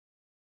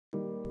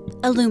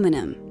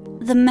Aluminum,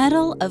 the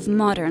metal of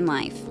modern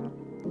life.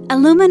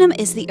 Aluminum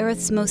is the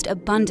Earth's most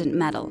abundant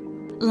metal,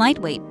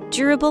 lightweight,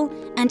 durable,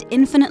 and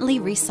infinitely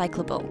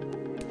recyclable.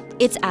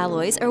 Its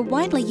alloys are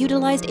widely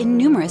utilized in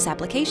numerous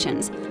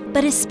applications,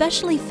 but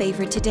especially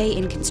favored today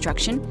in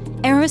construction,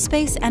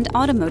 aerospace, and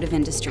automotive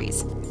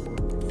industries.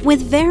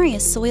 With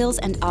various soils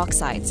and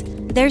oxides,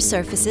 their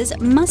surfaces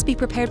must be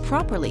prepared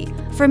properly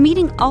for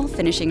meeting all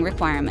finishing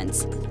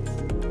requirements.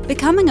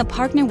 Becoming a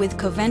partner with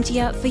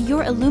Coventya for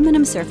your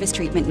aluminum surface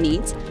treatment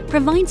needs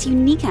provides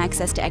unique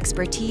access to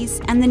expertise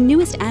and the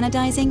newest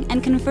anodizing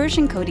and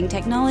conversion coating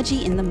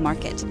technology in the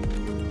market.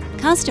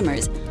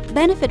 Customers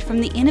benefit from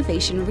the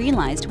innovation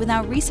realized with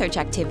our research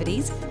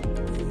activities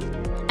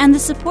and the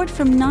support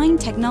from 9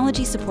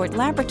 technology support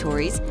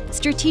laboratories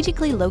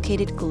strategically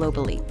located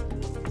globally.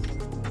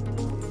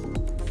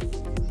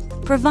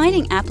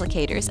 Providing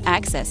applicators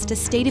access to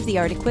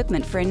state-of-the-art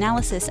equipment for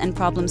analysis and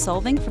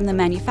problem-solving from the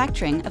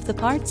manufacturing of the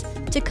parts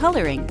to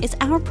coloring is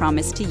our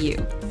promise to you.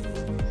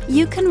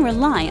 You can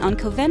rely on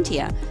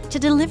Coventya to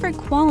deliver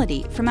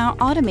quality from our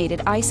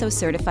automated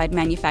ISO-certified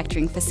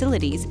manufacturing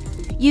facilities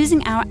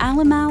using our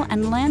Aluminium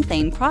and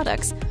Lanthane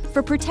products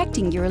for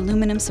protecting your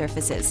aluminum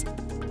surfaces.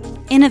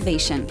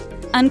 Innovation,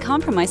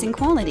 uncompromising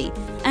quality,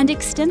 and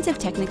extensive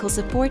technical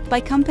support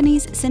by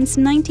companies since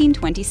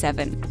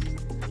 1927.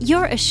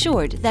 You're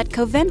assured that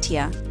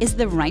Coventya is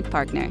the right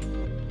partner.